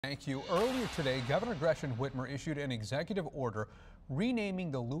Thank you. Earlier today, Governor Gretchen Whitmer issued an executive order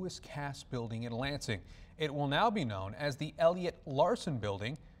renaming the Lewis Cass Building in Lansing. It will now be known as the Elliott-Larsen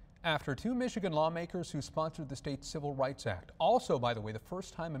Building after two Michigan lawmakers who sponsored the state's Civil Rights Act. Also, by the way, the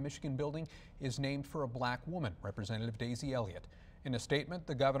first time a Michigan building is named for a black woman, Representative Daisy Elliott. In a statement,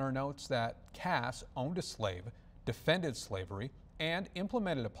 the governor notes that Cass owned a slave, defended slavery, and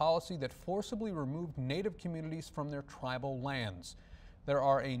implemented a policy that forcibly removed Native communities from their tribal lands. There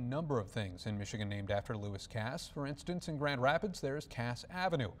are a number of things in Michigan named after Lewis Cass. For instance, in Grand Rapids, there is Cass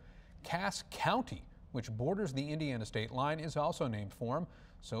Avenue. Cass County, which borders the Indiana state line, is also named for him.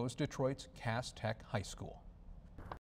 So is Detroit's Cass Tech High School.